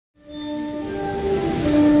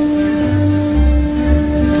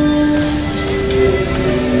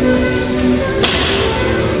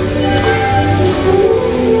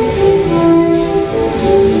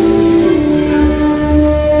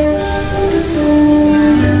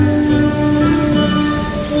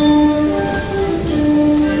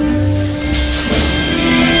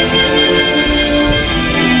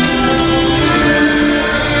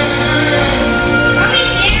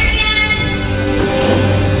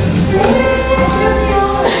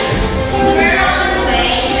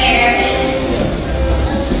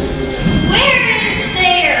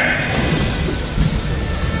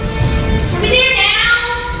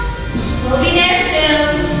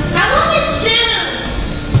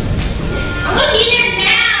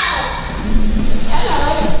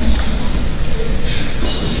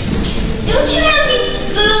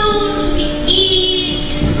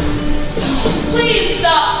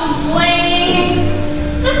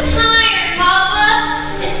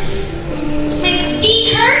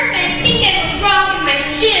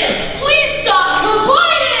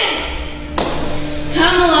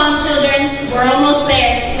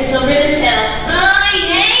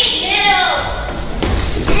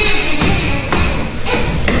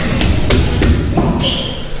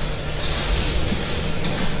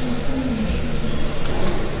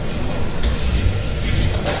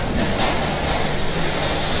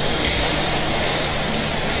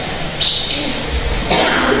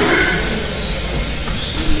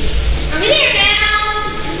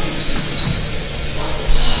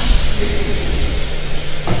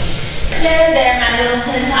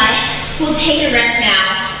take a rest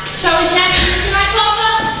now. Shall we camp tonight, Papa?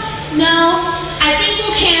 No, I think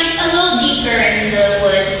we'll camp a little deeper in the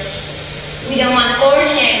woods. We don't want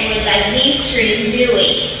ordinary wood like these trees, do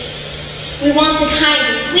we? We want the kind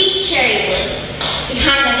of sweet cherry wood, the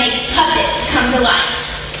kind that makes puppets come to life.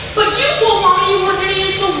 But you told Mommy you weren't going to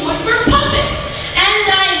use the wood for puppets. And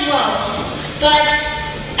I won't. But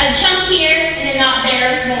a chunk here and a knot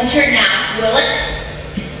there won't hurt now, will it?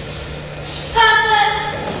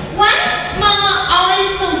 Papa, why is Mama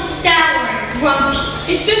always so sour and grumpy?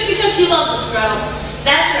 It's just because she loves us, Gretel.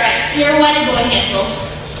 That's right, you're a whitey boy, Hansel.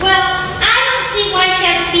 Well, I don't see why she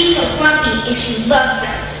has to be so grumpy if she loves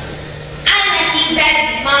us. I like you better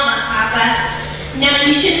than Mama, Papa. Now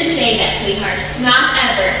you shouldn't say that, sweetheart. Not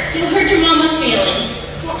ever. You'll hurt your Mama's feelings.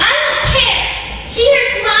 Well, I don't care. She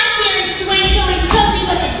hurts my feelings the way she always tells me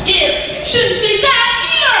what to do. You shouldn't say that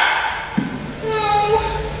either! No,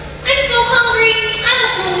 I'm so hungry. I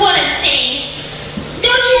don't know what I'm saying.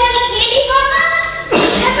 Don't you have any candy, Papa?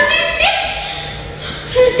 Peppermint stick?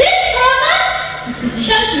 Who's this, Papa?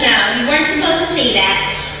 Shush now. You weren't supposed to say that.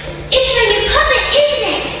 It's my new puppet, isn't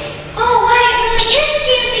it? Oh, why, it really is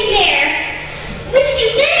dancing there. When did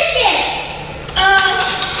you finish it?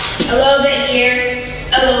 A little bit here,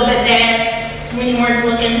 a little bit there, when you weren't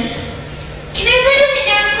looking. Can I play with it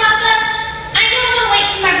now, Papa? I don't want to wait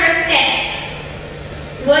for my birthday.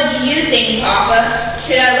 What do you think, Papa?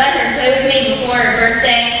 Should I let her play with me before her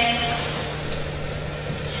birthday?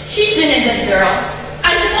 She's been a good girl.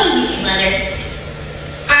 I suppose you can let her.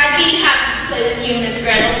 I'd be happy to play with you, Miss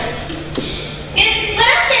Gretel. And what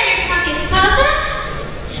else in your pockets, Papa?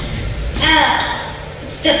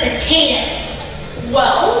 It's the potato.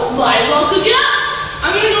 Well, might as well cook it up.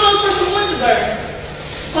 I'm going to go look for some wood to burn.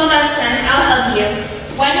 Hold on, son. I'll help you.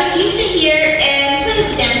 Why don't you sit here and play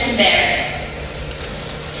with the dancing bear?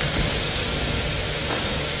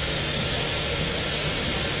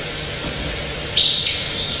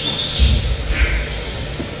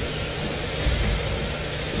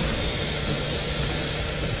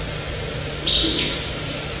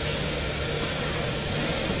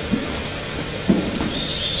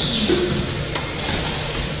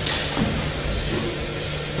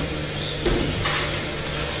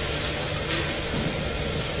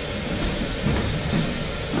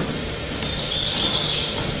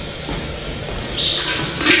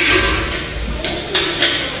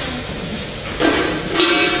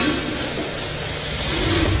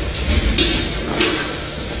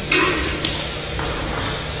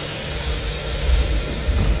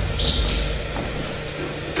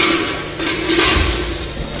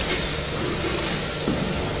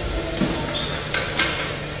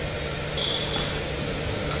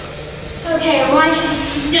 Okay, why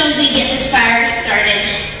don't we get this fire started?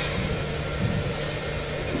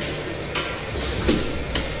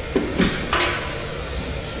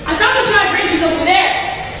 I found the dry branches over there.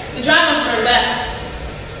 The dry ones burn best.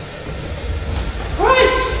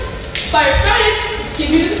 Alright, fire started. Give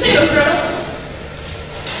me the potato, Gretel.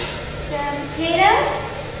 The potato?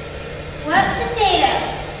 What potato?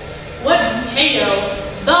 What potato?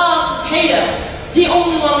 The potato. The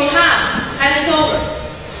only one we have. And it's over.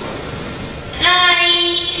 I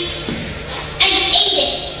ate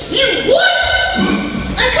it. You what?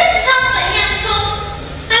 I couldn't help it, Hansel.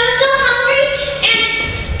 I was so hungry and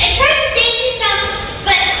I tried to save you some,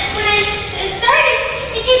 but when I started,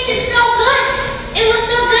 it tasted so good. It was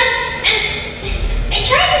so good and I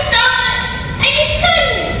tried to stop it. I just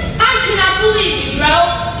couldn't. I cannot believe you,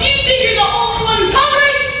 Gretel. Do you think you're the only one who's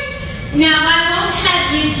hungry? Now I won't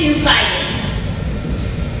have you two fighting.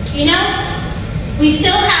 You know, we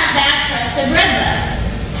still have that crust of bread left.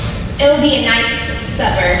 It'll be a nice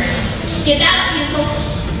supper. Get that, Hansel?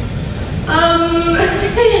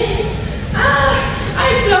 I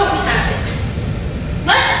don't have it.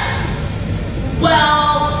 What?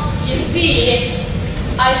 Well, you see,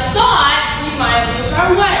 I thought we might lose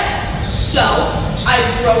our way. So, I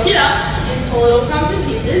broke it up into little crumbs and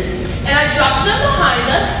pieces, and I dropped them behind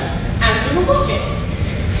us as we were walking.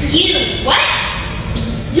 You what?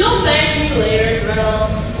 You'll thank me later, Gretel.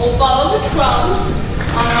 We'll follow the crumbs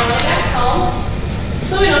on our way back home,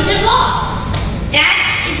 so we don't get lost.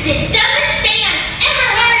 That is the dumbest thing I've ever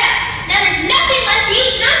heard of. Now there's nothing left to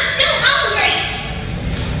eat and I'm still hungry.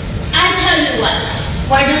 I tell you what,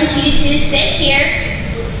 why don't you two sit here,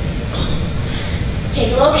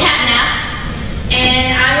 take a little cat nap,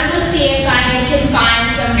 and I will go see if I can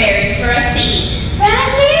find some berries for us to eat.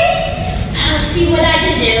 Raspberries? I'll see what I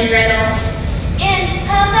can do, Gretel. And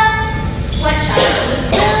Papa? What,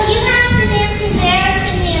 child? Well, you have the dancing bear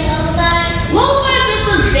sing me a lullaby. Lullabies are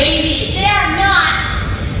for babies. They are not.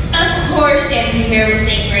 Of course, dancing bear will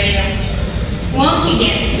sing for you.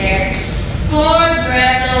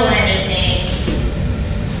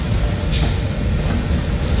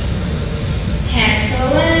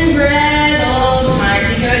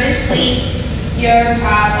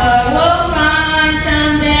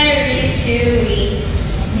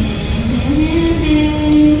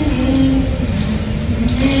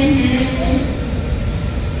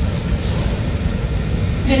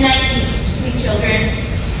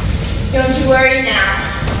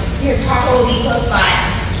 also will be close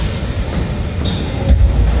by.